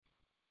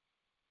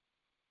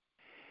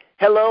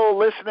Hello,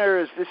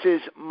 listeners. This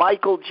is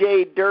Michael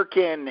J.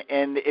 Durkin,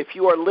 and if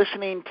you are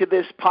listening to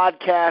this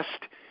podcast,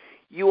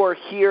 you are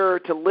here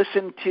to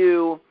listen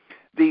to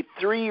the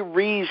 3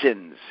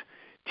 reasons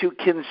to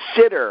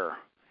consider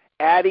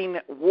adding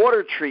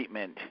water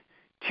treatment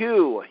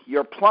to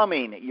your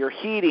plumbing, your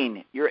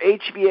heating, your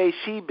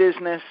HVAC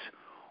business,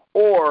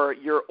 or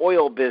your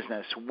oil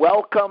business.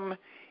 Welcome.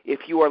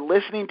 If you are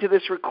listening to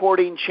this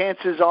recording,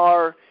 chances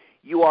are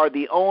you are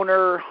the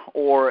owner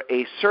or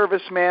a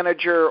service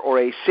manager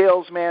or a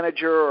sales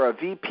manager or a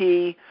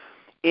VP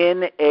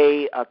in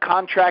a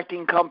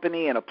contracting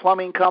company and a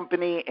plumbing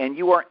company, and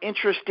you are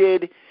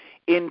interested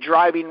in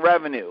driving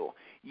revenue.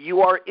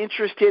 You are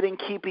interested in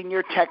keeping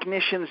your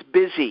technicians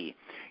busy.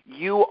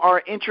 You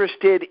are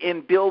interested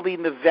in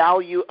building the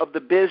value of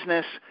the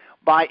business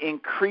by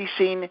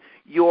increasing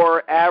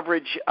your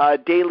average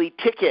daily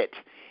ticket.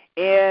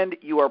 And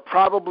you are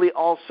probably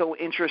also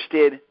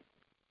interested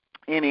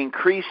in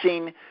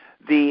increasing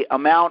the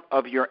amount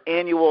of your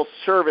annual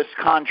service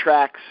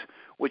contracts,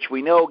 which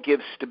we know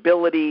gives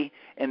stability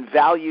and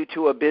value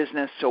to a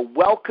business. So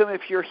welcome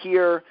if you're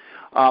here.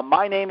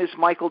 My name is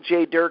Michael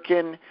J.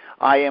 Durkin.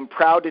 I am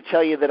proud to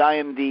tell you that I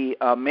am the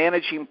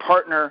managing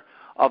partner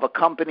of a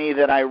company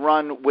that I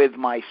run with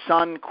my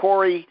son,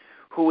 Corey,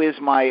 who is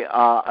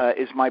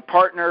my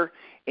partner.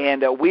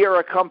 And we are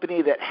a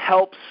company that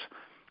helps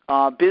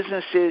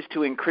businesses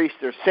to increase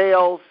their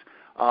sales.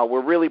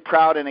 We're really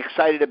proud and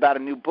excited about a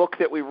new book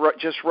that we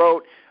just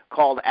wrote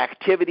called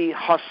Activity,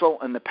 Hustle,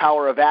 and the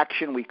Power of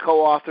Action. We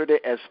co-authored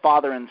it as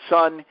father and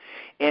son,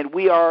 and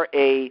we are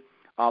a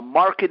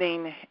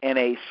marketing and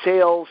a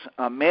sales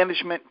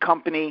management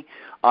company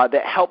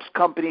that helps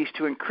companies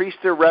to increase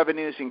their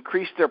revenues,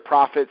 increase their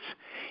profits,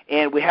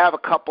 and we have a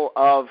couple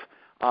of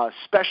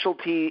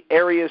specialty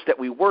areas that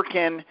we work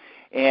in,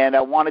 and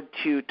I wanted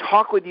to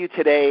talk with you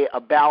today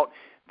about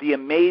the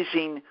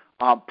amazing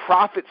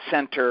profit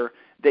center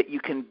that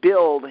you can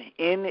build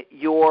in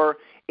your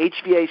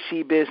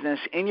HVAC business,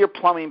 in your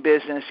plumbing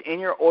business, in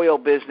your oil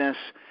business,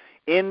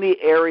 in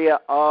the area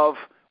of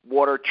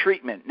water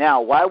treatment. Now,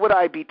 why would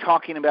I be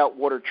talking about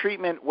water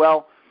treatment?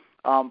 Well,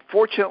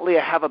 fortunately,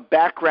 I have a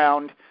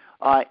background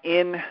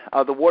in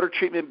the water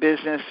treatment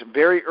business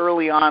very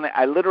early on.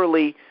 I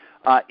literally,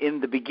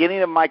 in the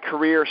beginning of my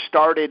career,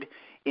 started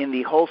in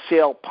the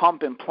wholesale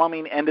pump and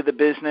plumbing end of the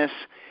business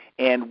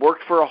and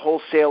worked for a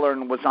wholesaler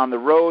and was on the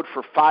road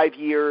for 5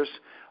 years,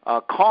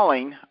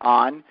 calling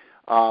on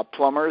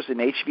plumbers and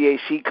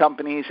HVAC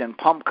companies and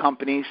pump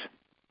companies.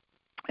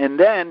 And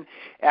then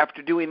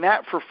after doing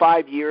that for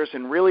 5 years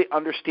and really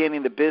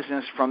understanding the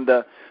business from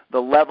the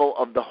level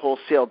of the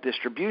wholesale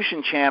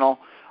distribution channel,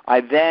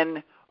 I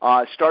then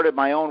started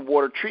my own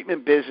water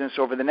treatment business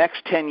over the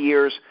next 10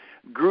 years,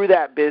 grew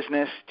that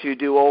business to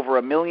do over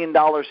 $1 million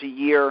a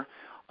year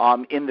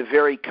in the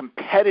very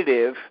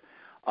competitive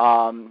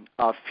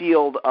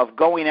field of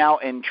going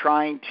out and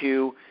trying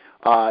to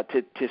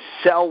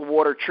sell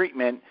water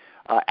treatment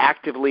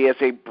actively as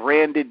a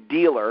branded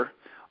dealer,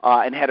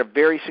 and had a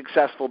very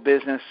successful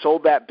business.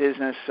 Sold that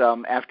business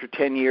after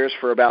 10 years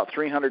for about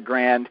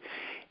 $300,000,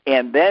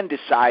 and then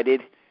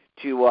decided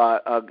to,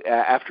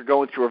 after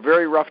going through a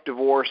very rough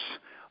divorce,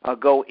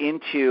 go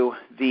into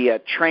the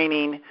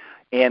training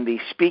and the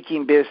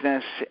speaking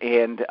business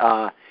and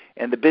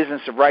the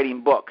business of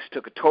writing books.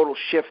 Took a total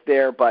shift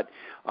there, but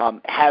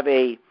have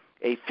a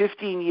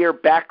 15-year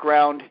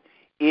background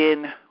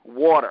in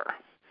water.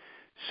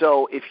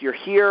 So if you're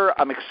here,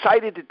 I'm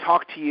excited to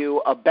talk to you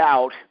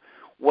about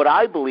what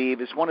I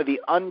believe is one of the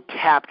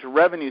untapped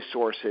revenue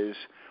sources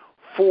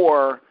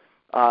for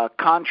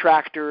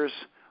contractors,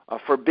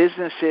 for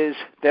businesses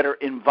that are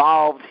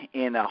involved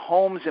in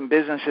homes and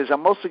businesses.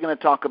 I'm mostly going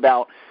to talk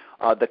about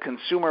the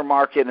consumer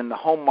market and the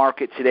home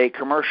market today.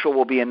 Commercial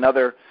will be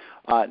another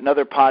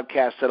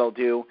podcast that I'll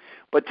do.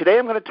 But today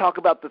I'm going to talk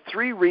about the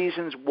 3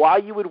 reasons why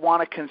you would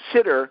want to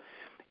consider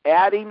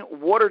adding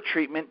water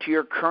treatment to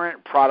your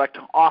current product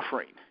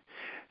offering.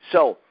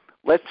 So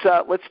let's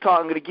talk.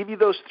 I'm going to give you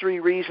those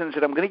 3 reasons,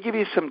 and I'm going to give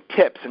you some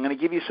tips. I'm going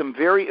to give you some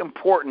very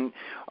important,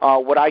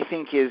 what I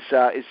think is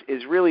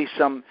really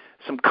some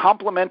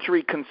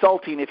complementary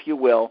consulting, if you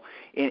will,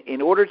 in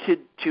order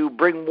to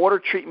bring water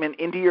treatment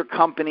into your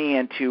company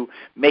and to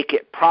make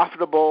it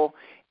profitable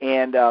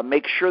and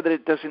make sure that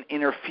it doesn't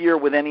interfere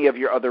with any of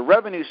your other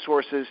revenue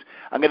sources.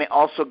 I'm going to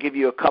also give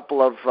you a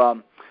couple of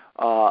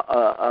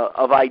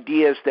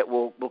ideas that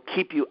will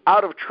keep you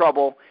out of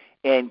trouble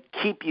and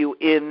keep you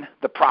in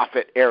the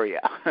profit area.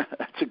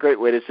 That's a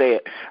great way to say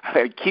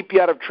it. Keep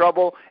you out of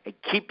trouble and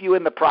keep you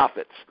in the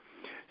profits.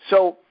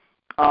 So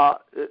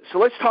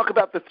let's talk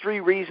about the 3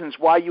 reasons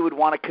why you would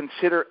want to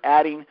consider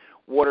adding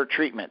water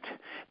treatment.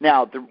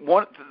 Now,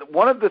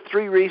 one of the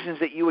 3 reasons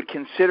that you would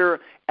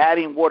consider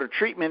adding water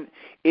treatment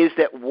is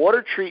that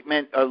water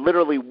treatment,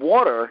 literally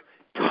water,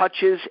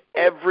 touches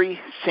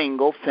every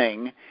single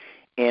thing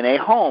in a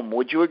home.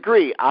 Would you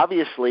agree?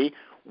 Obviously,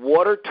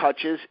 water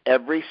touches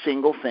every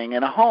single thing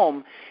in a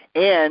home,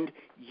 and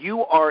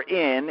you are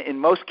in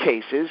most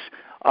cases,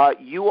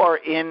 you are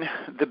in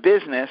the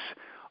business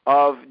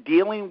of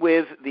dealing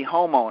with the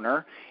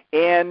homeowner,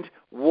 and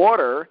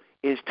water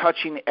is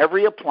touching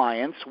every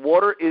appliance.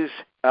 Water is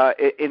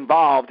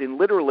involved in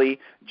literally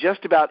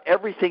just about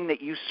everything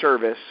that you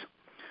service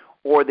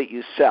or that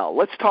you sell.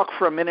 Let's talk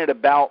for a minute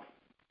about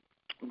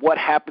what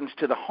happens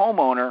to the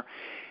homeowner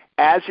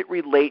as it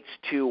relates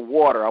to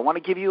water. I want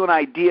to give you an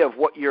idea of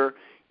what your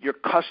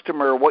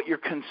customer, what your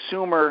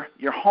consumer,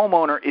 your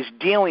homeowner is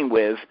dealing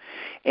with,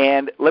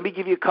 and let me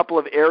give you a couple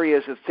of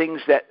areas of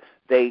things that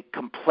they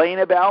complain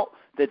about,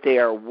 that they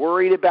are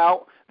worried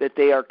about, that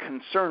they are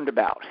concerned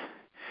about.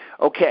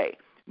 Okay,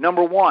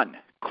 number one,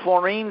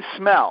 chlorine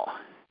smell.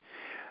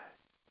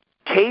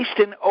 Taste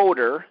and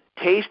odor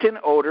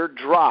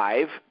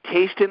drive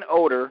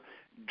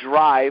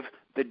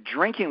the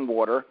drinking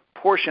water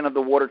portion of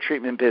the water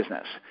treatment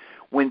business.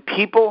 When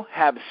people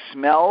have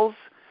smells,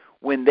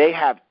 when they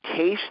have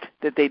taste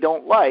that they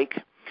don't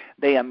like,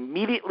 they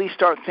immediately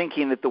start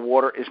thinking that the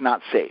water is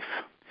not safe.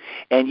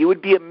 And you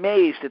would be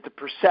amazed at the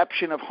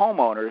perception of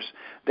homeowners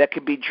that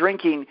could be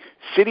drinking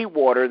city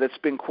water that's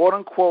been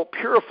quote-unquote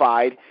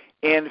purified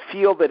and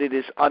feel that it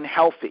is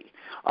unhealthy.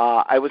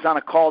 I was on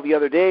a call the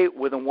other day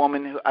with a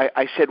woman who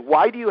I said,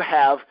 why do you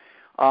have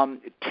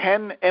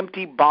 10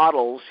 empty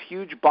bottles,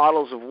 huge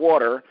bottles of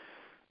water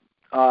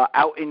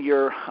out in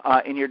your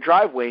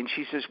driveway? And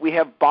she says, we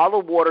have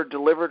bottled water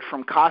delivered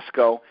from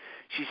Costco.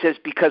 She says,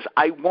 because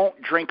I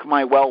won't drink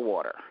my well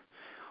water.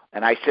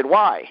 And I said,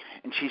 why?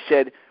 And she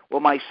said, well,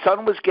 my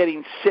son was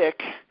getting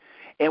sick,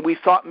 and we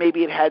thought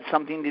maybe it had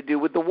something to do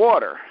with the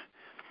water.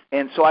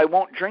 And so I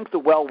won't drink the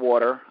well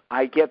water.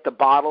 I get the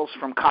bottles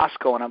from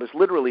Costco, and I was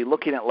literally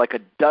looking at like a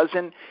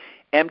dozen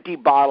empty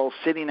bottles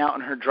sitting out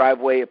in her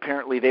driveway.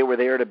 Apparently they were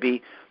there to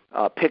be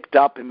picked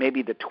up, and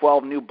maybe the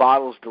 12 new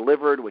bottles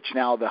delivered, which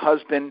now the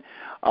husband,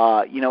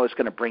 is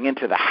going to bring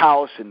into the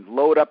house and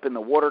load up in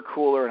the water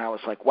cooler. And I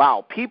was like,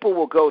 wow, people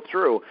will go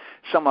through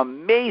some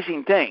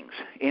amazing things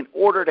in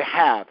order to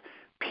have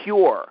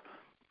pure,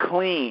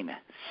 clean,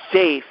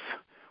 safe,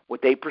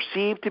 what they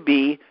perceive to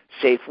be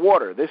safe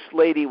water. This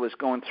lady was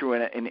going through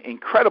an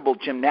incredible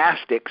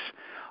gymnastics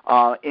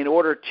in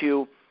order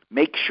to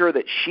make sure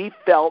that she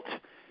felt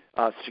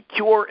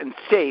secure and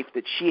safe,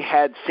 that she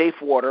had safe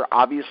water,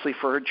 obviously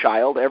for her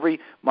child. Every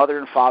mother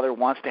and father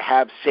wants to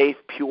have safe,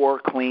 pure,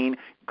 clean,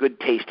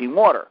 good-tasting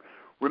water.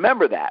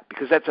 Remember that,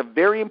 because that's a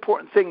very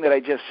important thing that I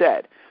just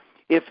said.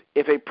 If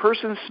a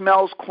person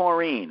smells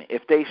chlorine,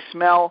 if they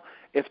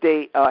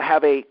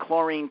have a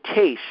chlorine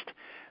taste,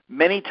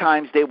 many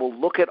times they will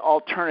look at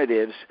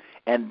alternatives,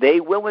 and they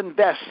will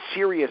invest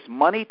serious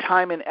money,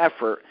 time, and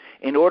effort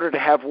in order to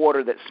have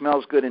water that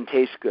smells good and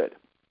tastes good.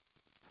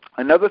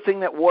 Another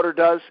thing that water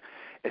does,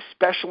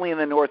 especially in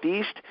the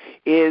Northeast,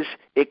 is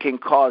it can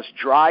cause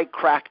dry,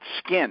 cracked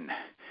skin.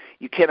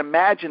 You can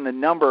imagine the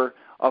number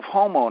of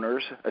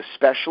homeowners,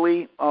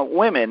 especially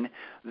women,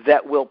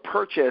 that will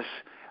purchase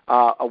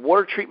a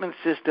water treatment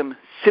system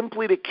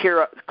simply to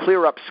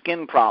clear up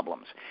skin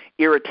problems.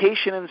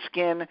 Irritation in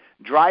skin,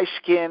 dry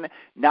skin,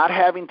 not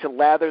having to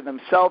lather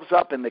themselves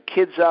up and the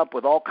kids up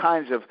with all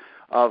kinds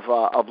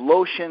of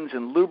lotions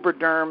and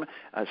Lubriderm.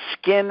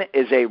 Skin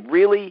is a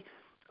really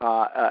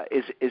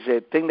is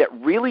a thing that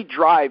really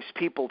drives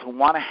people to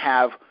want to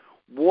have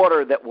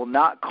water that will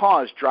not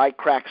cause dry,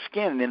 cracked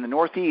skin. And in the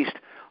Northeast,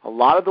 a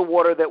lot of the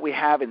water that we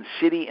have in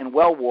city and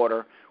well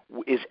water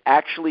is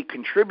actually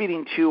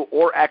contributing to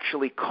or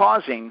actually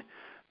causing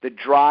the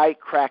dry,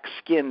 cracked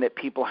skin that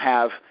people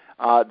have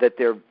that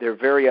they're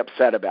very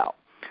upset about.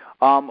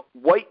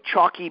 White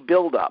chalky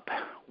buildup.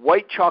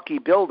 White chalky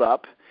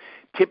buildup,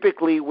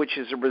 typically, which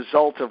is a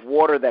result of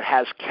water that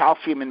has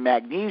calcium and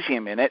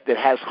magnesium in it, that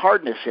has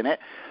hardness in it,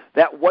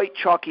 that white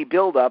chalky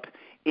buildup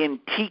in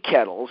tea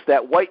kettles,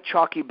 that white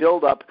chalky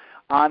buildup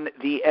on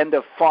the end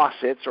of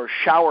faucets or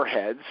shower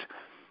heads,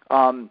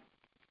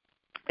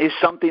 is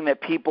something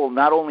that people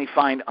not only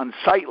find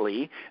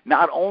unsightly,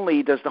 not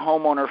only does the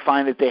homeowner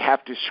find that they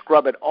have to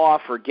scrub it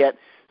off or get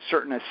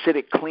certain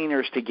acidic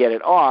cleaners to get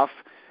it off,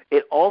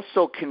 it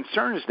also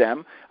concerns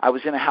them. I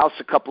was in a house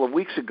a couple of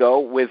weeks ago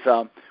with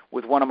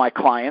one of my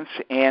clients,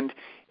 and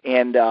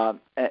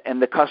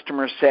the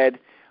customer said,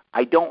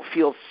 I don't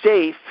feel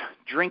safe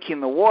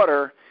drinking the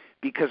water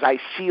because I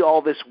see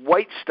all this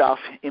white stuff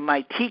in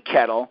my tea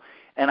kettle,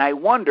 and I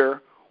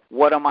wonder,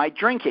 what am I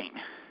drinking?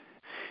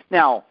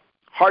 Now,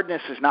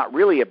 hardness is not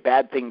really a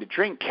bad thing to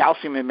drink.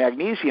 Calcium and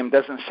magnesium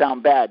doesn't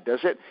sound bad, does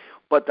it?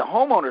 But the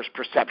homeowner's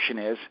perception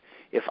is,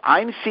 if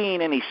I'm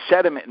seeing any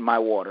sediment in my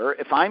water,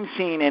 if I'm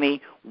seeing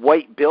any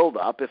white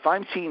buildup, if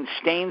I'm seeing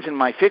stains in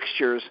my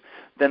fixtures,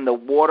 then the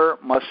water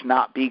must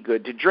not be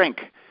good to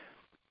drink.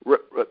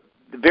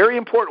 Very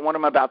important what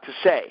I'm about to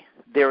say.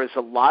 There is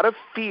a lot of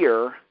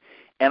fear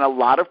and a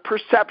lot of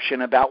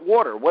perception about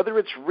water. Whether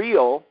it's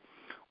real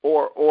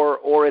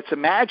or it's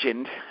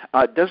imagined,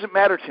 doesn't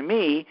matter to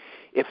me.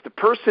 If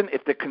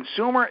the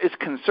consumer is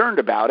concerned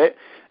about it,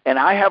 and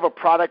I have a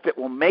product that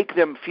will make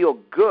them feel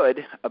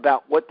good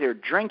about what they're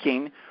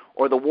drinking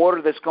or the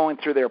water that's going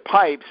through their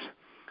pipes,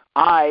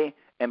 I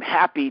am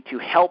happy to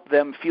help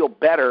them feel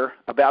better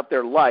about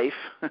their life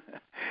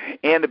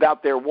and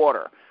about their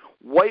water.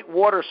 white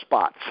water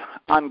spots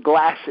on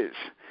glasses,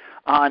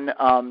 on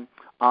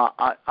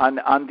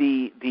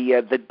the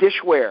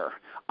dishware,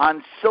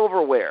 on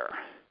silverware.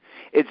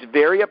 It's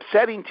very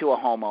upsetting to a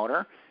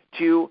homeowner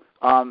to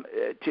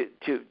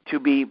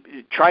be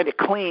trying to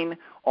clean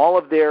all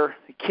of their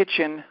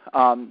kitchen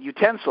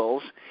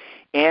utensils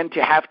and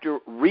to have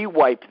to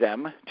re-wipe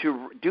them,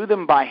 to do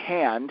them by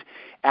hand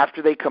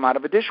after they come out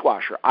of a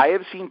dishwasher. I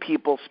have seen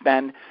people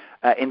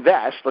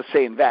invest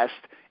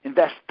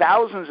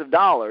thousands of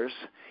dollars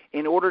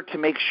in order to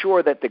make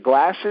sure that the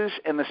glasses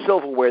and the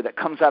silverware that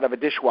comes out of a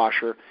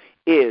dishwasher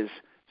is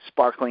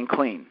sparkling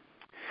clean.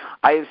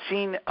 I have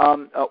seen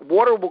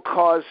water will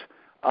cause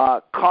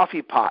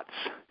coffee pots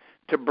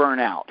to burn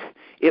out.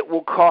 It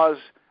will cause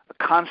a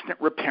constant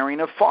repairing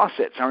of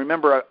faucets. I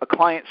remember a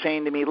client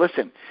saying to me,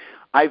 listen,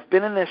 I've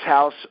been in this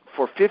house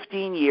for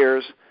 15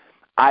 years.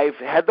 I've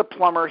had the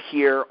plumber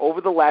here over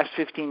the last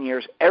 15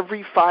 years.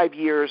 Every 5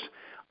 years,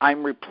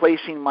 I'm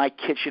replacing my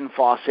kitchen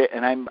faucet,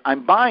 and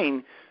I'm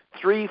buying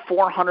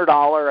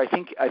 $300-$400. I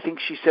think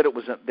she said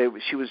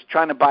she was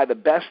trying to buy the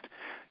best,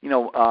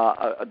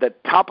 the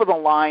top of the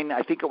line.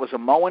 I think it was a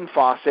Moen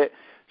faucet.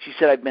 She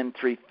said, I've been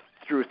through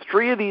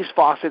 3 of these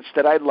faucets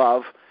that I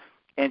love,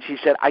 and she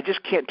said, I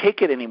just can't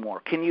take it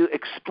anymore. Can you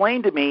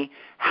explain to me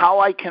how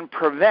I can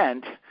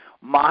prevent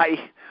my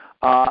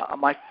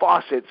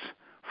faucets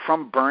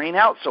from burning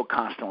out so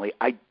constantly?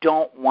 I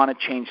don't want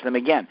to change them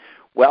again.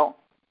 Well,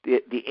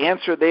 the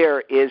answer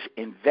there is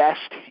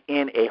invest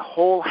in a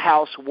whole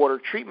house water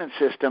treatment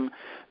system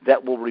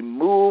that will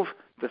remove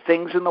the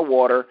things in the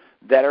water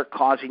that are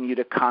causing you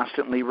to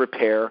constantly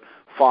repair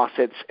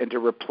faucets and to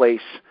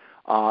replace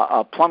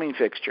plumbing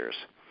fixtures.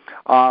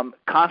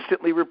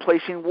 Constantly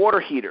replacing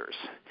water heaters.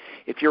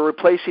 If you're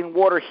replacing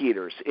water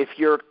heaters, if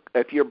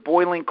you're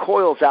boiling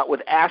coils out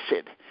with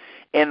acid,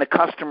 and the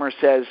customer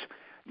says,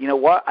 you know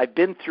what, I've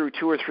been through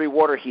 2 or 3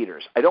 water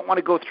heaters. I don't want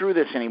to go through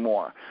this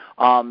anymore.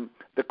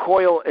 The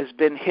coil has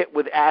been hit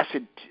with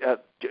acid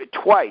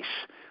twice.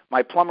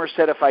 My plumber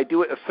said if I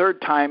do it a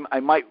 3rd time, I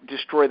might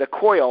destroy the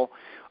coil.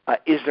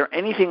 Is there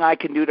anything I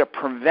can do to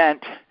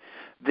prevent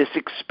this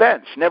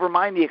expense? Never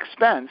mind the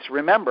expense.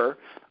 Remember,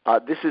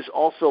 this is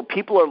also,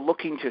 people are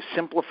looking to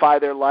simplify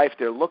their life.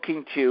 They're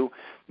looking to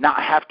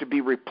not have to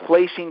be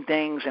replacing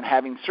things and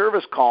having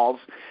service calls.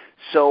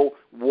 So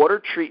water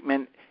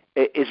treatment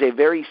is a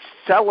very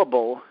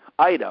sellable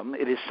item.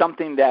 It is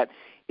something that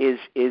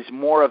is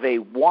more of a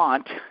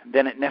want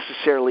than it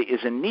necessarily is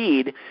a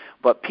need,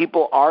 but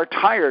people are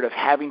tired of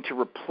having to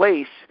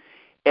replace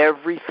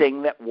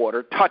everything that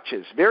water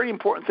touches. Very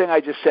important thing I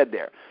just said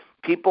there.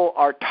 People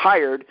are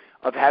tired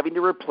of having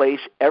to replace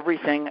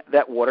everything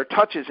that water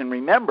touches. And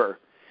remember,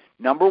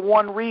 number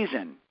one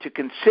reason to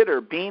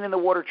consider being in the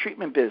water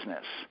treatment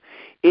business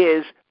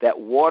is that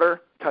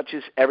water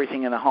touches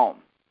everything in the home.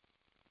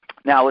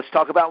 Now let's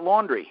talk about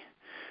laundry.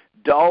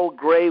 Dull,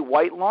 gray,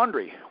 white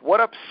laundry.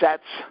 What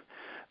upsets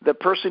the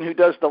person who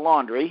does the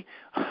laundry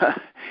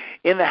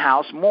in the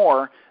house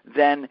more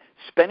than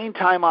spending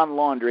time on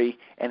laundry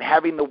and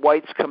having the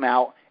whites come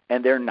out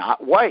and they're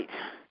not white?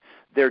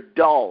 They're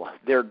dull.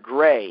 They're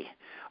gray.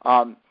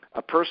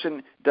 A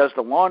person does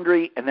the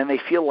laundry and then they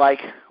feel like,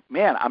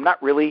 man, I'm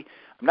not really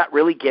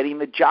getting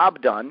the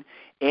job done.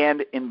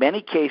 And in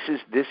many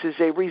cases, this is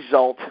a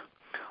result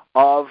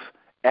of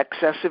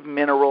excessive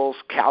minerals,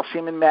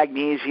 calcium and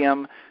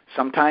magnesium.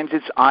 Sometimes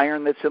it's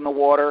iron that's in the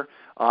water.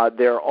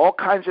 There are all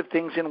kinds of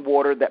things in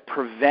water that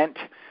prevent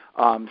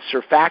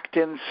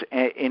surfactants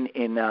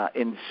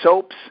in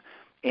soaps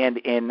and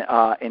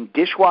in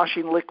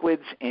dishwashing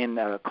liquids, in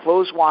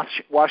clothes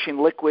washing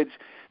liquids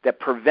that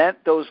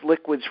prevent those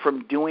liquids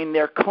from doing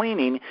their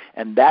cleaning,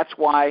 and that's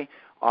why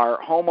our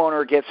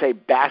homeowner gets a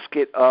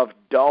basket of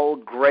dull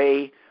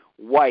gray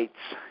whites.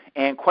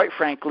 And quite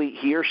frankly,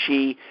 he or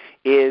she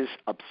is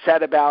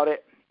upset about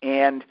it,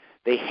 and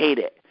they hate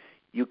it.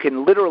 You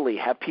can literally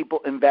have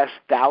people invest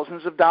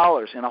thousands of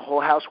dollars in a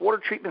whole house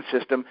water treatment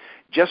system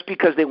just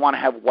because they want to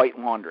have white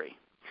laundry.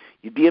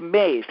 You'd be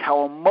amazed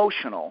how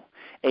emotional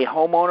a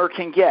homeowner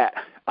can get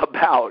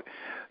about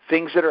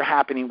things that are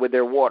happening with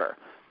their water.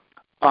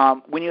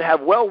 When you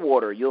have well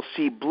water, you'll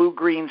see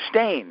blue-green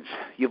stains.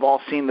 You've all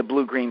seen the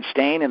blue-green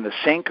stain in the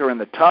sink or in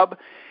the tub,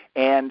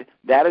 and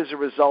that is a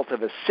result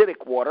of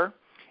acidic water.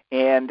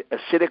 And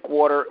acidic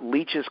water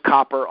leaches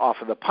copper off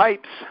of the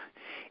pipes.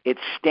 It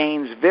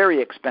stains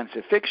very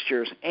expensive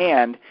fixtures,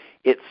 and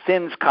it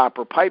thins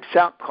copper pipes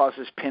out,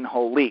 causes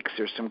pinhole leaks.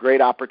 There's some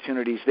great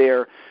opportunities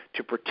there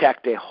to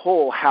protect a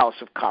whole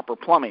house of copper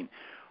plumbing.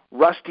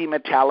 Rusty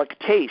metallic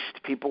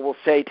taste. People will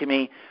say to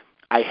me,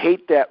 I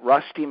hate that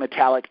rusty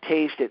metallic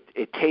taste.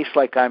 It tastes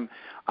like I'm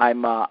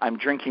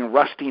drinking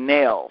rusty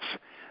nails.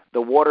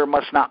 The water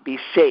must not be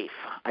safe.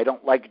 I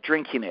don't like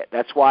drinking it.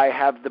 That's why I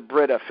have the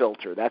Brita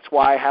filter. That's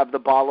why I have the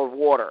bottle of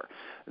water.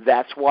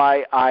 That's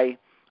why I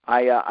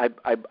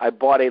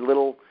bought a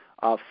little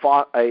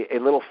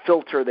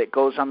filter that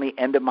goes on the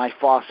end of my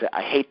faucet.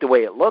 I hate the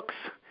way it looks,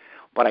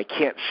 but I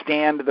can't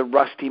stand the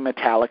rusty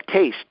metallic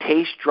taste.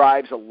 Taste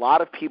drives a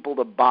lot of people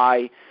to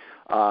buy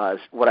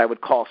what I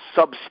would call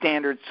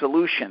substandard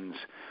solutions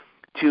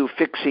to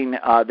fixing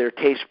their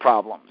taste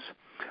problems.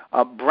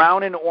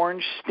 Brown and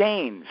orange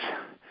stains.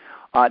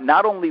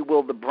 Not only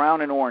will the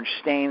brown and orange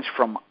stains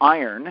from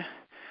iron,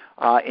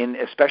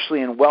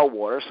 especially in well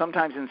water,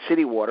 sometimes in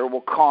city water,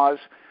 will cause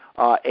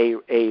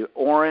a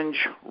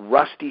orange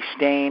rusty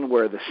stain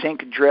where the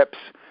sink drips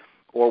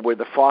or where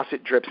the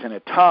faucet drips in a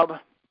tub.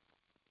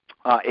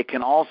 It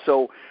can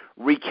also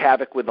wreak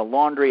havoc with the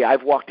laundry.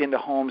 I've walked into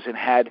homes and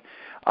had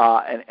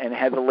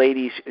the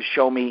ladies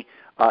show me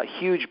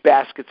huge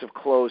baskets of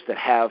clothes that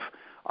have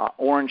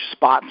orange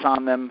spots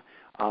on them,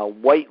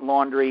 white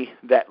laundry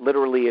that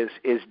literally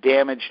is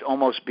damaged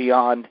almost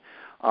beyond.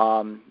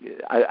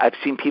 I've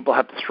seen people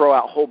have to throw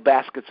out whole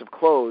baskets of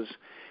clothes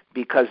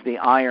because the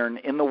iron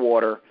in the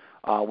water,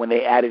 when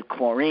they added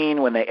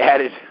chlorine, when they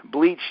added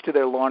bleach to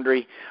their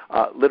laundry,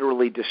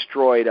 literally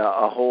destroyed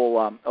a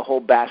whole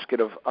basket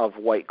of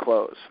white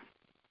clothes.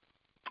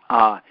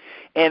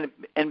 And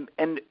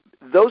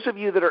those of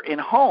you that are in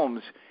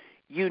homes,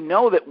 you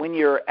know that when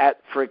you're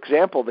at, for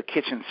example, the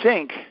kitchen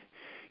sink,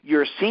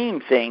 you're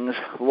seeing things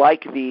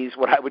like these,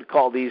 what I would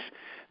call these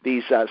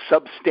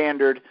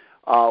substandard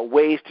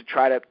ways to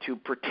try to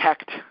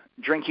protect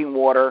drinking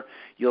water.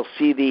 You'll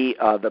see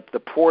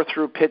the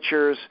pour-through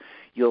pitchers.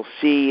 You'll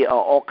see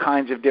all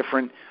kinds of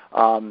different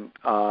carbon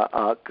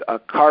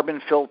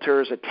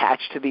filters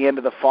attached to the end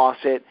of the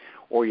faucet,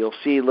 or you'll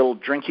see little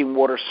drinking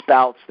water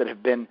spouts that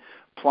have been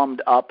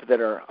plumbed up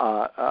that are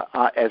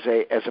as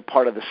a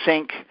part of the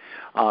sink.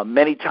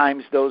 Many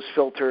times those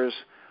filters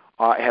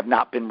have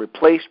not been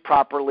replaced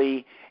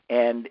properly,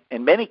 and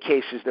in many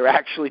cases they're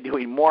actually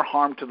doing more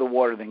harm to the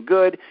water than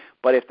good.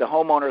 But if the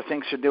homeowner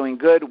thinks they're doing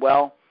good,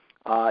 well,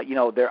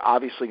 they're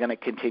obviously going to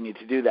continue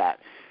to do that.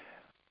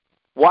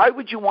 Why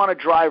would you want to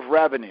drive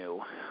revenue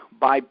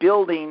by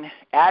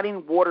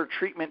adding water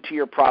treatment to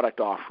your product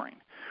offering?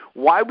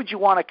 Why would you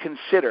want to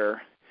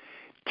consider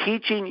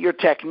teaching your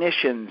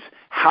technicians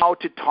how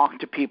to talk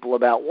to people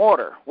about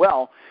water?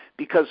 Well,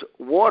 because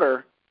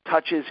water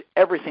touches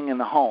everything in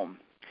the home.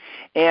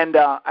 And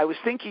I was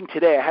thinking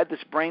today, I had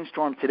this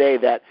brainstorm today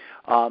that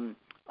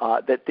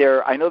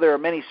I know there are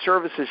many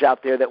services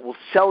out there that will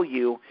sell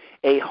you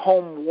a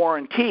home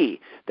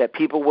warranty, that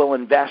people will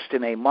invest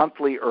in a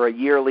monthly or a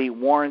yearly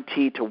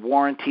warranty to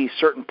warranty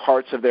certain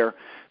parts of their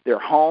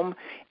home.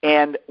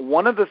 And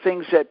one of the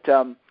things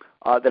that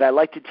I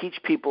like to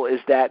teach people is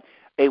that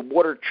a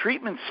water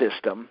treatment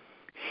system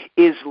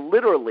is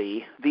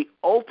literally the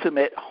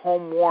ultimate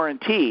home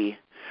warranty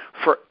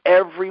for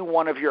every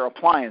one of your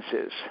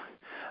appliances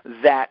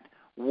that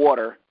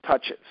water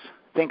touches.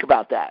 Think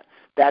about that.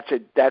 That's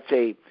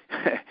a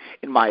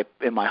in my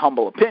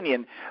humble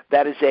opinion,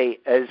 that is a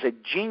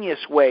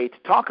genius way to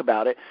talk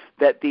about it,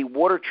 that the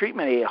water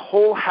treatment, a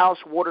whole house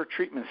water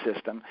treatment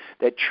system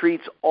that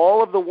treats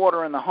all of the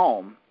water in the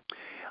home,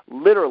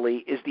 literally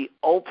is the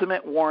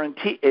ultimate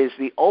warranty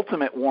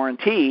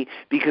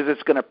because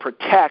it's going to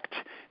protect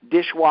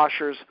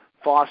dishwashers,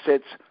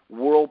 faucets,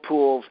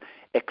 whirlpools,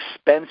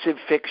 expensive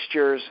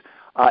fixtures.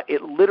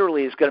 It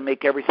literally is going to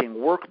make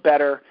everything work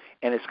better,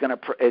 and it's going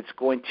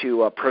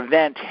to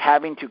prevent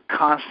having to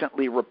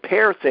constantly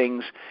repair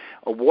things.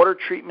 A water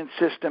treatment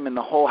system in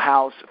the whole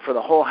house, for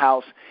the whole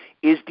house,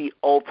 is the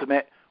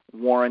ultimate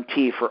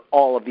warranty for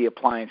all of the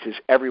appliances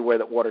everywhere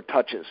that water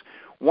touches.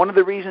 One of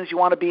the reasons you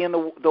want to be in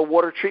the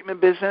water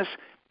treatment business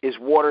is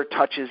water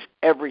touches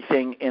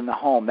everything in the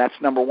home. That's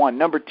number one.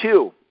 Number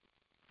two,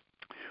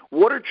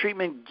 water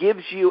treatment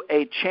gives you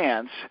a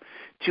chance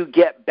to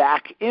get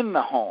back in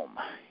the home.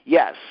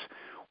 Yes,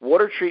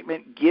 water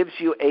treatment gives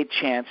you a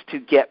chance to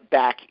get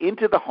back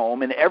into the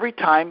home, and every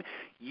time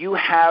you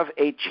have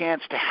a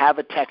chance to have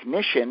a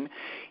technician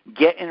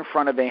get in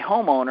front of a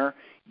homeowner,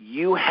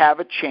 you have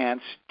a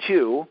chance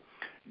to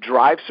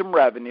drive some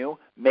revenue,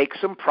 make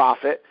some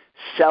profit,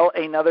 sell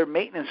another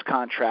maintenance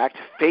contract.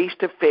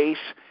 Face-to-face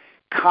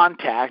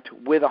contact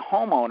with a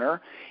homeowner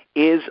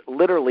is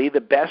literally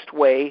the best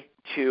way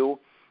to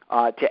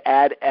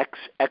add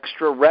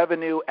extra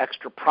revenue,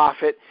 extra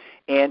profit,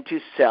 and to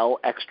sell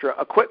extra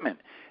equipment.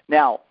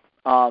 Now,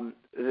 and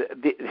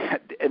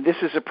this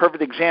is a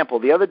perfect example.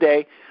 The other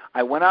day,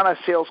 I went on a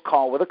sales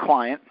call with a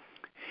client,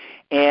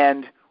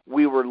 and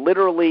we were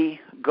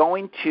literally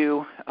going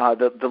to,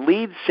 the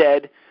lead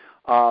said,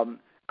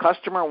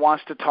 customer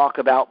wants to talk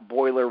about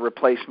boiler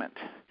replacement.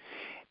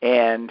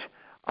 And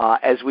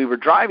as we were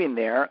driving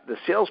there, the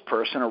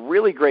salesperson, a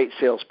really great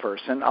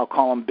salesperson, I'll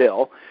call him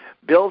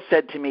Bill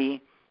said to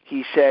me,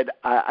 he said,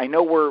 I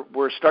know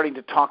we're starting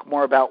to talk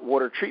more about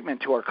water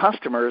treatment to our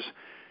customers.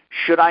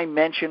 Should I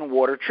mention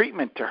water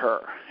treatment to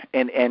her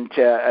and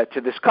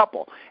to this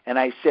couple? And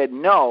I said,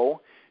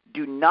 no,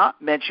 do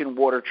not mention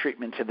water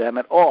treatment to them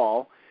at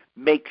all.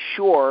 Make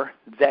sure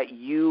that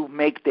you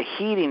make the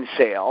heating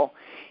sale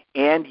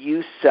and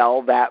you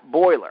sell that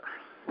boiler.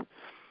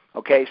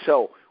 Okay,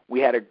 so we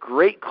had a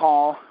great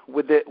call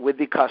with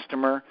the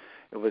customer.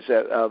 It was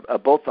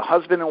both the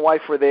husband and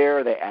wife were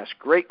there. They asked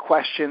great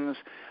questions.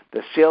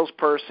 The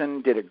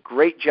salesperson did a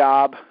great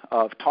job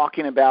of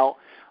talking about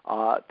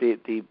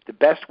the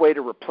best way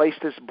to replace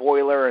this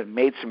boiler, and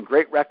made some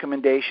great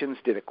recommendations,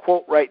 did a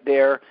quote right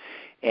there.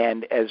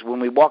 And as when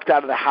we walked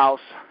out of the house,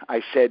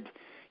 I said,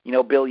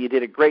 Bill, you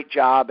did a great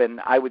job,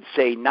 and I would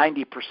say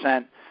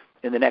 90%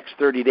 in the next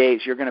 30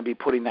 days you're going to be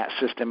putting that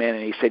system in.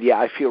 And he said, yeah,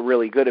 I feel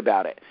really good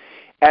about it.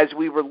 As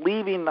we were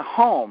leaving the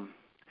home,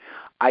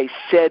 I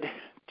said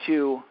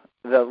to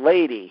the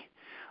lady,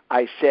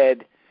 I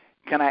said,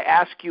 can I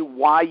ask you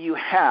why you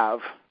have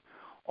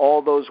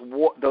all those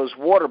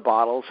water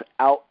bottles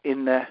out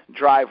in the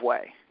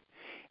driveway?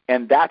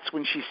 And that's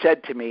when she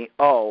said to me,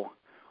 oh,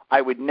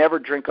 I would never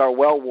drink our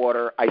well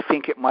water. I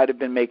think it might have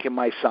been making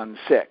my son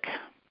sick.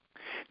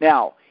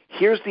 Now,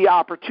 here's the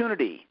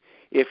opportunity.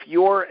 If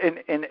you're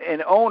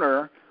an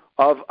owner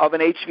of an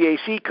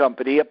HVAC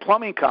company, a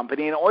plumbing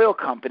company, an oil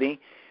company,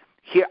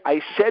 here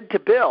I said to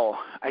Bill,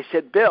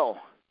 Bill,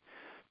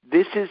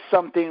 this is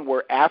something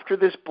where after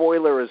this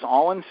boiler is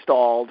all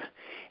installed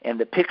and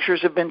the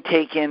pictures have been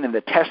taken and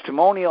the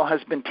testimonial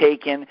has been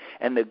taken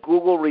and the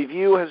Google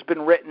review has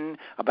been written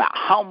about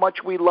how much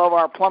we love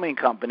our plumbing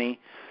company,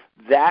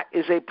 that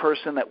is a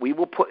person that we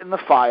will put in the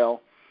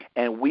file,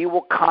 and we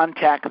will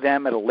contact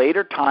them at a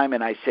later time.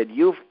 And I said,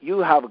 you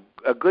have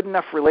a good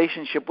enough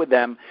relationship with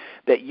them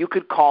that you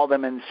could call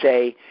them and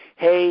say,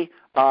 hey,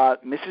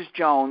 Mrs.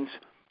 Jones,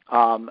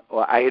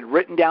 I had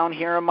written down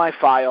here in my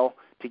file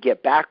to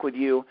get back with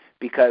you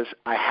because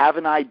I have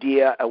an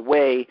idea, a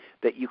way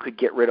that you could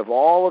get rid of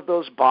all of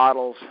those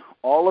bottles,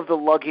 all of the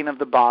lugging of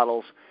the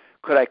bottles.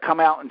 Could I come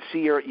out and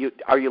see are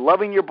you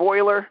loving your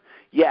boiler?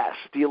 Yes.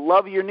 Do you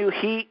love your new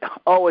heat?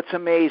 Oh, it's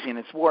amazing.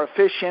 It's more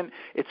efficient.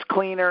 It's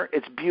cleaner.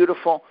 It's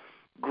beautiful.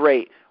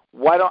 Great.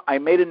 I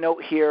made a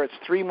note here. It's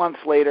 3 months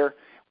later.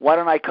 Why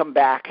don't I come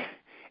back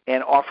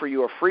and offer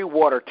you a free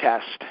water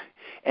test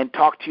and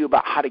talk to you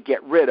about how to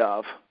get rid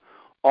of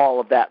all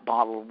of that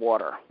bottled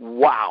water?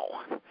 Wow.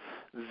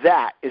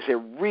 That is a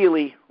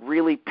really,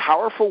 really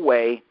powerful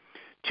way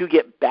to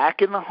get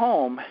back in the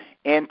home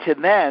and to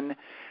then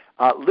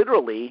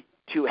literally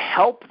to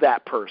help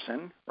that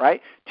person,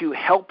 right? To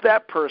help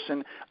that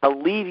person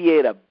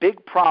alleviate a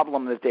big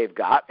problem that they've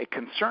got, a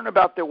concern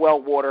about their well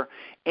water,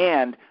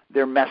 and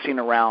they're messing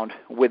around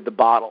with the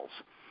bottles.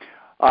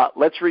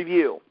 Let's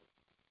review.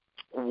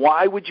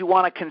 Why would you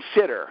want to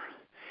consider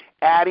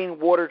adding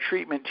water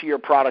treatment to your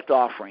product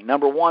offering?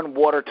 Number one,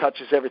 water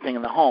touches everything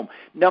in the home.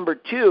 Number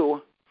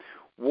two,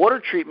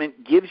 water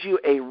treatment gives you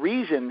a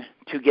reason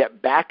to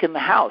get back in the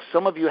house.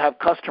 Some of you have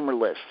customer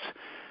lists.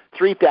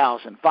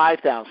 3,000,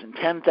 5,000,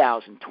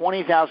 10,000,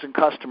 20,000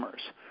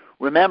 customers.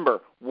 Remember,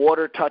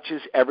 water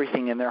touches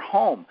everything in their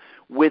home.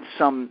 With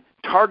some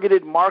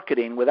targeted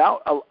marketing,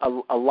 without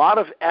a lot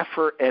of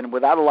effort and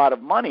without a lot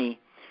of money,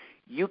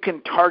 you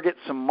can target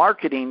some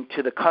marketing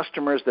to the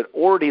customers that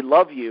already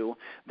love you,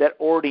 that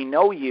already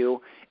know you,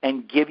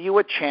 and give you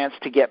a chance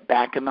to get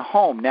back in the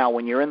home. Now,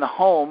 when you're in the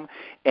home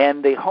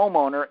and the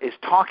homeowner is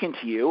talking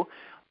to you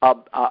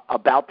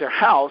about their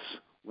house,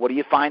 what do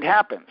you find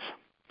happens?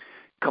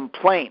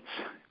 Complaints,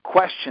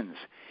 questions,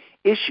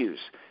 issues.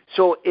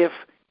 So if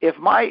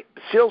my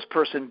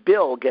salesperson,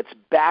 Bill, gets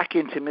back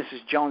into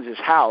Mrs. Jones's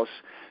house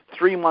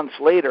 3 months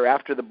later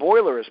after the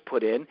boiler is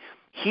put in,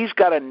 he's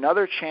got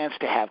another chance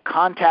to have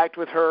contact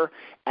with her,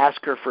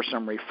 ask her for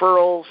some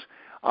referrals,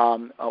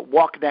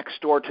 walk next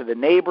door to the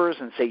neighbors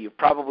and say, you've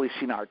probably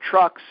seen our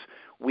trucks.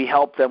 We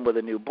help them with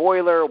a new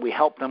boiler. We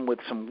help them with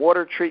some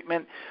water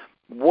treatment.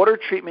 Water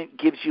treatment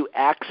gives you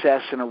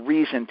access and a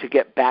reason to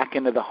get back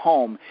into the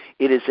home.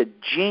 It is a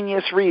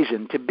genius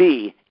reason to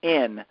be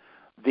in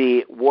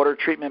the water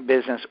treatment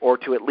business, or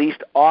to at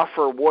least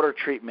offer water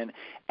treatment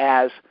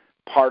as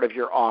part of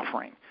your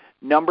offering.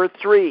 Number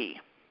three,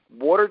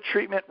 water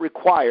treatment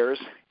requires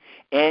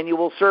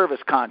annual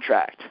service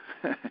contract.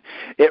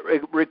 It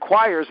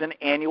requires an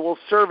annual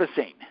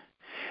servicing.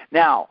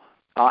 Now,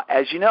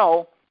 as you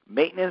know,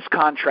 maintenance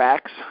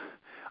contracts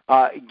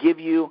give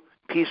you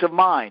peace of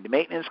mind.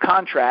 Maintenance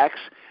contracts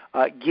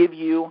give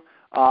you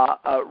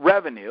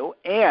revenue,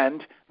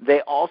 and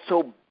they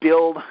also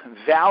build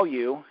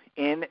value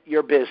in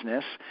your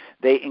business.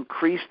 They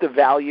increase the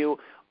value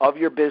of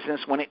your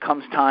business when it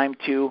comes time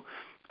to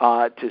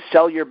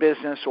sell your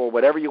business or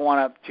whatever you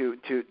want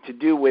to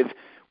do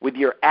with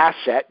your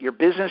asset. Your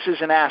business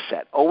is an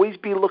asset. Always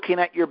be looking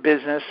at your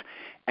business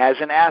as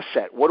an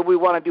asset. What do we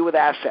want to do with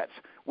assets?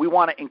 We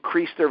want to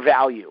increase their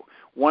value.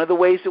 One of the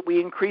ways that we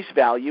increase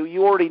value,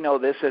 you already know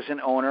this as an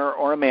owner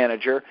or a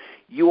manager,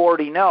 you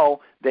already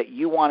know that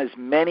you want as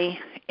many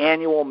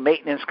annual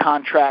maintenance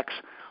contracts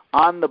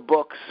on the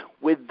books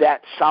with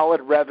that solid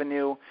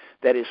revenue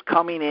that is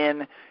coming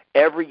in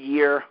every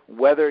year,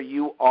 whether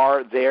you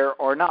are there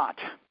or not.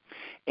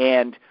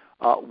 And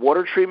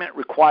water treatment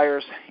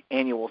requires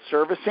annual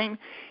servicing,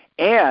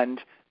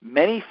 and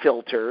many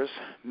filters,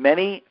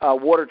 many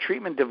water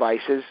treatment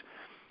devices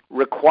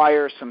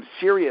require some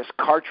serious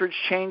cartridge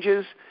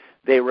changes.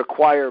 They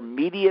require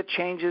media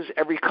changes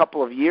every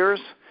couple of years.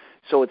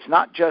 So it's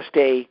not just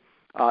an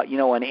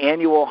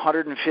annual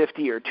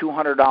 $150 or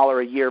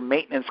 $200 a year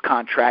maintenance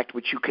contract,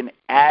 which you can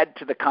add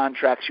to the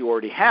contracts you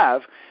already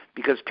have.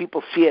 because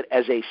people see it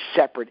as a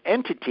separate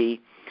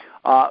entity,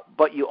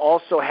 but you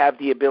also have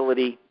the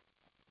ability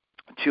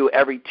to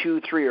every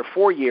 2, 3, or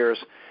 4 years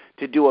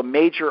to do a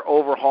major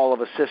overhaul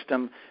of a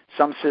system.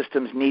 Some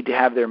systems need to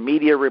have their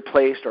media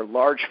replaced or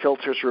large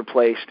filters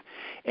replaced,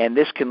 and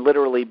this can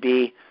literally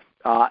be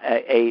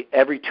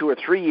every 2 or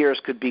 3 years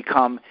could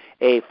become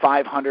a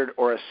 $500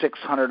 or a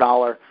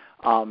 $600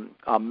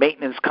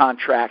 maintenance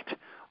contract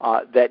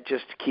that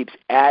just keeps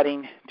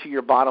adding to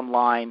your bottom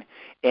line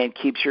and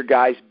keeps your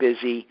guys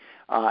busy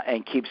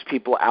and keeps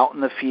people out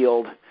in the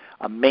field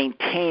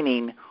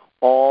maintaining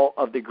all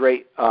of the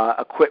great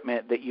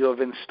equipment that you have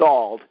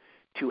installed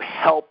to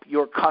help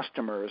your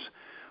customers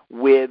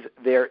with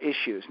their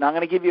issues. Now I'm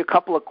going to give you a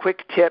couple of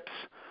quick tips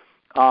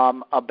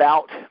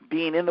about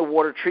being in the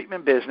water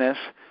treatment business,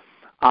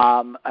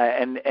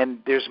 and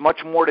there's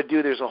much more to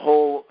do. There's a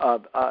whole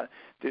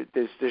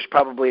there's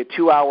probably a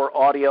 2-hour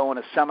audio and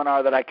a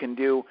seminar that I can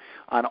do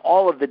on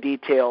all of the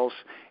details.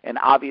 And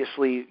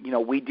obviously,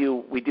 we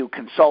do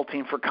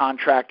consulting for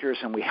contractors,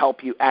 and we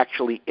help you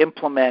actually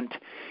implement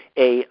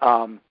a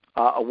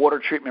water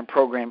treatment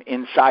program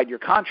inside your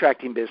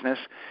contracting business.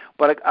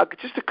 But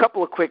just a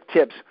couple of quick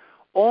tips.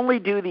 Only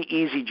do the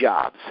easy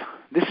jobs.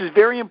 This is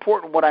very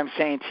important, what I'm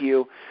saying to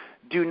you.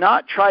 Do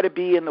not try to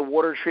be in the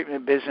water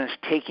treatment business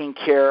taking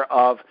care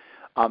of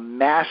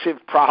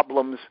massive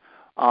problems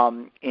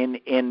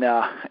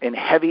in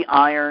heavy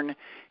iron,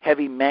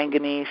 heavy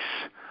manganese,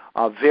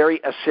 very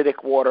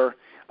acidic water.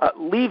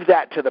 Leave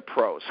that to the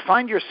pros.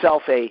 Find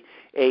yourself a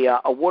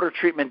water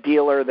treatment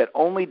dealer that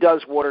only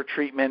does water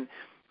treatment.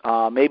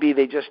 Maybe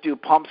they just do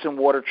pumps and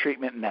water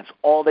treatment, and that's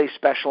all they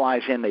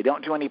specialize in. They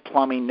don't do any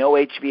plumbing, no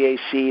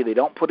HVAC. They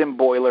don't put in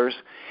boilers,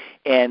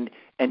 and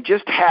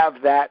just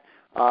have that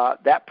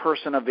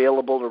person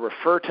available to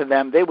refer to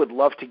them. They would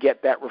love to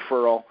get that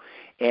referral,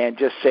 and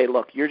just say,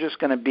 look, you're just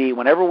going to be,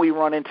 whenever we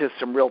run into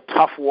some real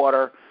tough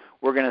water,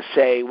 we're going to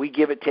say we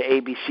give it to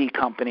ABC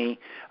Company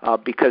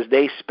because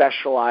they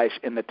specialize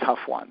in the tough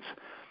ones.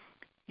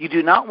 You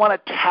do not want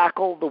to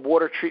tackle the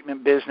water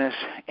treatment business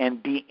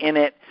and be in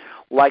it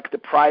like the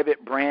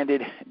private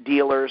branded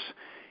dealers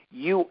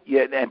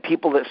and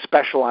people that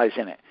specialize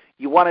in it.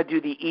 You want to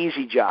do the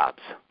easy jobs.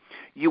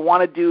 You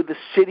want to do the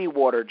city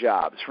water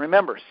jobs.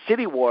 Remember,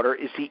 city water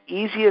is the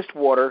easiest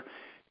water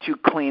to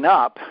clean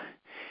up,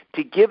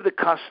 to give the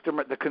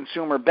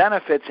consumer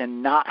benefits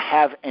and not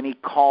have any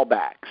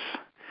callbacks.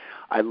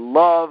 I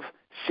love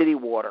city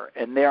water,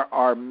 and there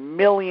are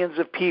millions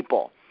of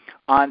people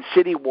on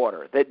city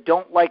water that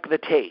don't like the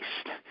taste,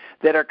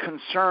 that are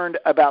concerned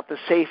about the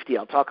safety.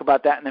 I'll talk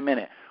about that in a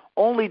minute.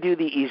 Only do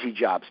the easy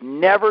jobs.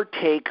 Never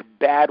take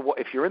bad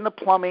water. If you're in the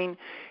plumbing,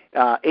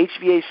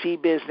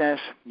 HVAC business,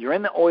 you're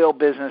in the oil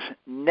business,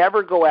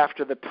 never go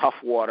after the tough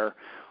water.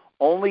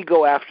 Only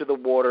go after the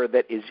water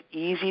that is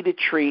easy to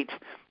treat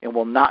and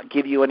will not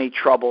give you any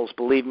troubles.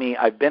 Believe me,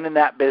 I've been in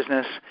that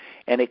business,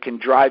 and it can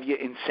drive you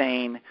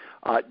insane.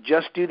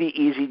 Just do the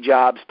easy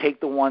jobs.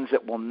 Take the ones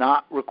that will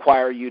not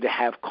require you to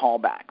have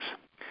callbacks.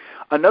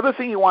 Another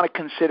thing you want to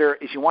consider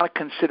is you want to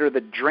consider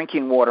the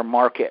drinking water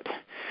market.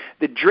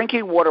 The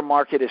drinking water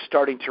market is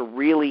starting to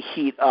really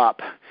heat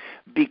up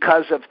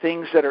because of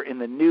things that are in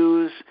the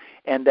news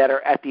and that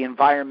are at the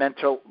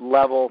environmental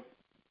level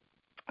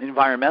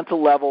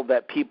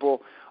that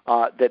people,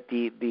 that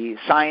the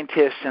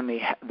scientists and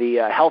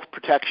the health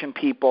protection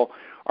people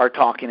are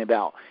talking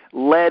about.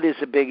 Lead is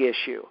a big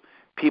issue.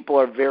 People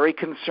are very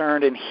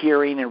concerned in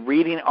hearing and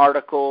reading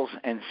articles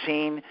and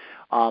seeing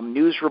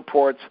news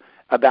reports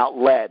about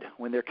lead.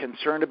 When they're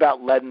concerned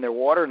about lead in their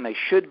water, and they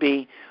should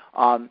be,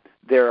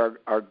 there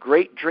are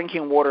great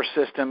drinking water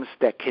systems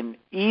that can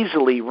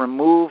easily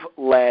remove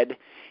lead,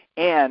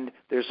 and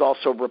there's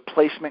also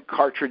replacement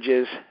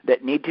cartridges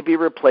that need to be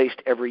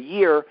replaced every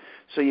year,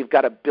 so you've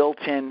got a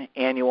built-in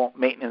annual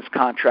maintenance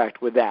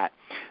contract with that.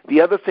 The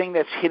other thing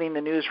that's hitting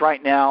the news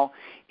right now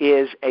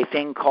is a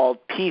thing called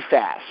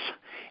PFAS.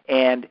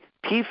 And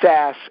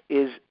PFAS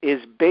is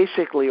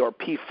basically, or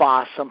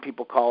PFAS, some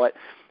people call it,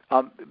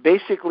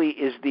 basically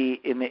is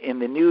in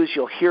the news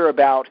you'll hear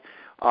about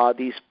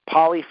these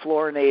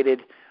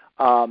polyfluorinated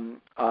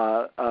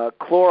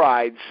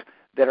chlorides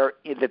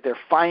that they're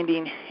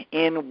finding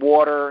in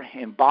water,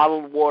 in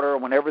bottled water,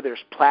 whenever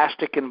there's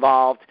plastic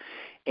involved,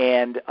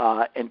 and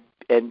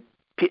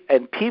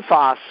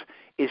PFAS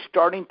is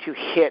starting to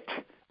hit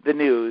the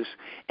news,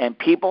 and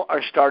people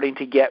are starting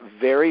to get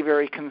very,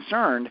 very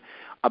concerned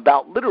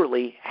about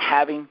literally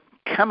having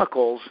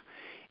chemicals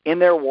in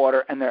their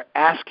water, and they're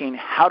asking,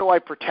 how do I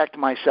protect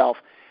myself?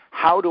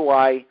 How do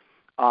I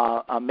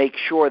make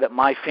sure that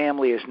my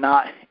family is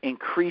not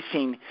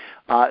increasing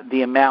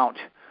the amount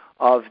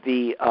of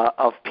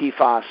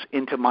PFAS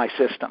into my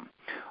system?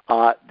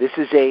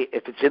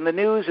 If it's in the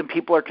news and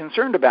people are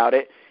concerned about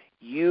it,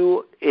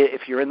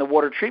 if you're in the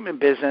water treatment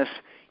business,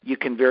 you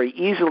can very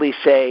easily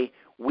say,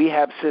 we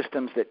have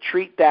systems that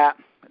treat that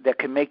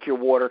can make your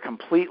water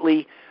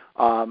completely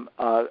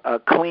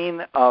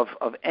clean of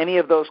any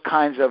of those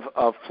kinds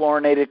of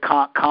fluorinated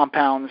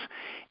compounds,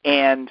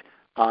 and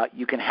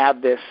you can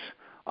have this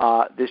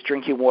this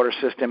drinking water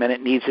system, and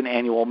it needs an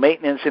annual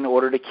maintenance in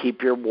order to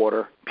keep your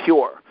water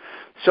pure.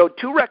 So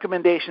 2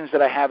 recommendations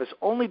that I have is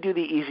only do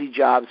the easy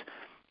jobs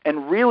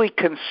and really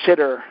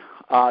consider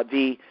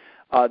the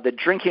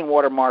drinking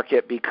water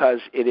market, because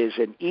it is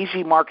an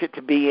easy market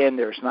to be in.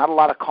 There's not a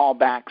lot of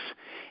callbacks,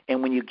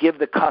 and when you give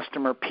the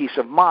customer peace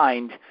of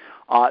mind,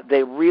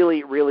 they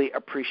really, really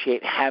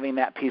appreciate having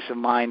that peace of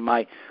mind.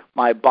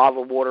 My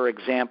bottled water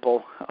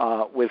example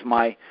with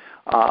my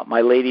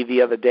lady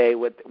the other day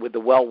with the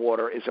well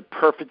water is a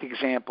perfect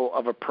example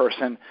of a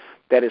person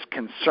that is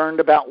concerned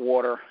about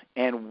water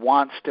and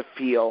wants to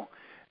feel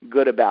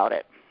good about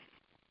it.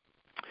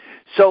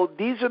 So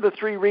these are the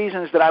 3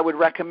 reasons that I would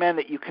recommend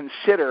that you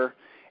consider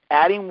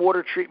adding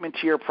water treatment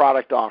to your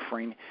product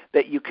offering,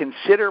 that you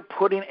consider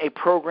putting a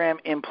program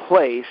in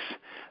place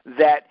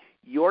that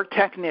your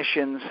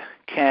technicians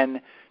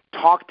can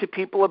talk to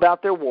people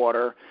about their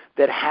water,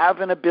 that have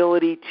an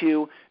ability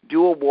to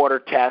do a water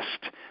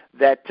test,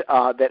 that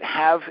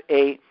have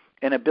an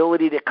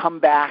ability to come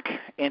back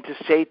and to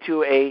say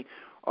to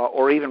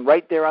or even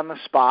right there on the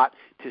spot,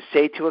 to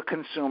say to a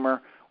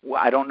consumer,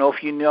 I don't know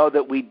if you know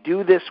that we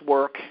do this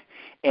work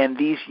and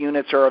these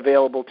units are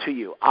available to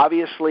you.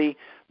 Obviously,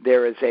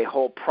 there is a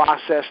whole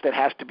process that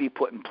has to be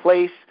put in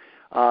place,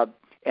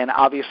 and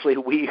obviously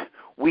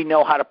we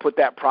know how to put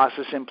that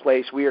process in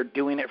place. We are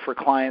doing it for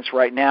clients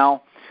right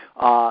now.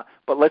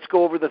 But let's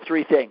go over the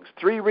 3 things.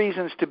 3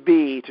 reasons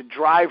to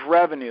drive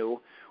revenue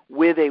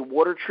with a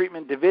water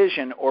treatment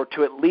division, or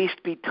to at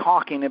least be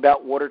talking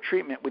about water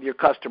treatment with your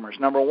customers.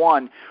 Number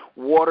 1,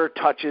 water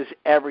touches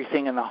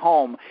everything in the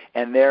home,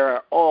 and there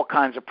are all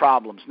kinds of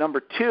problems. Number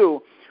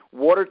 2,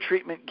 water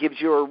treatment gives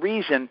you a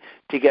reason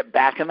to get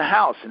back in the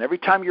house. And every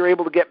time you're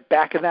able to get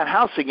back in that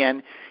house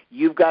again,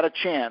 you've got a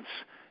chance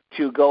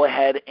to go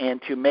ahead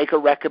and to make a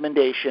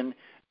recommendation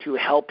to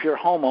help your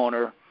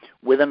homeowner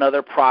with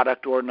another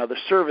product or another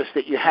service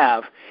that you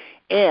have.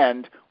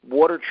 And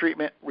water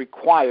treatment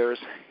requires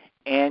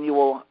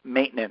annual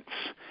maintenance.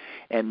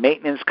 And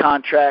maintenance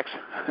contracts,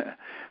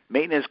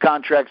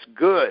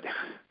 good.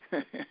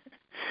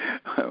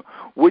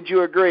 Would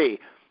you agree?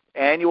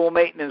 Annual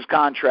maintenance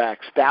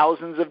contracts,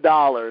 thousands of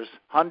dollars,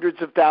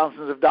 hundreds of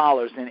thousands of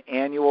dollars in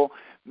annual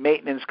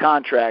maintenance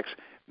contracts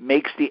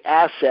makes the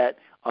asset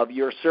of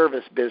your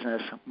service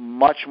business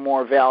much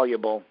more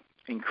valuable.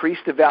 Increase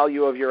the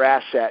value of your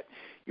asset.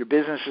 Your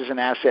business is an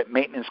asset.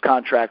 Maintenance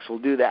contracts will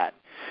do that.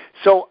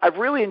 So I've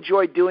really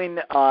enjoyed doing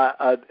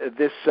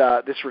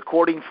this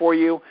recording for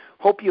you.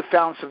 Hope you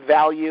found some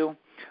value.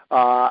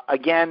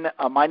 Again,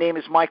 my name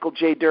is Michael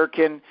J.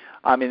 Durkin.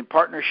 I'm in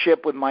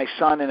partnership with my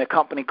son in a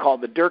company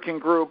called the Durkin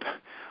Group.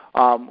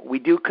 We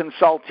do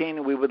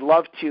consulting. We would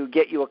love to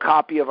get you a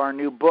copy of our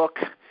new book.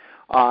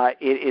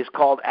 It is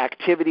called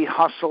Activity,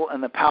 Hustle,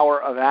 and the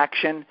Power of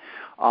Action.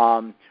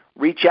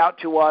 Reach out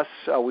to us.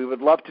 We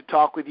would love to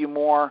talk with you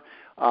more.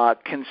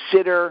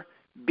 Consider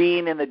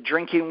being in the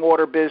drinking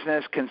water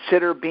business.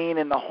 Consider being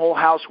in the whole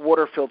house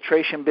water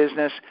filtration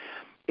business.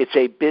 It's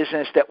a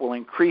business that will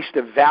increase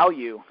the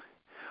value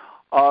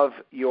of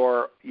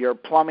your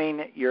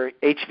plumbing, your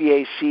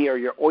HVAC, or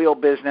your oil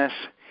business,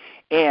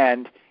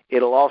 and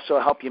it'll also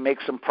help you make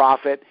some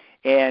profit,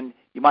 and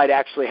you might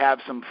actually have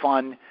some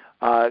fun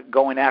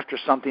going after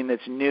something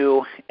that's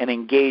new and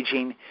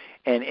engaging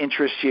and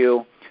interests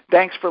you.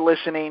 Thanks for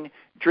listening.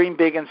 Dream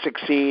big and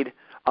succeed.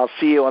 I'll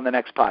see you on the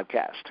next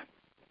podcast.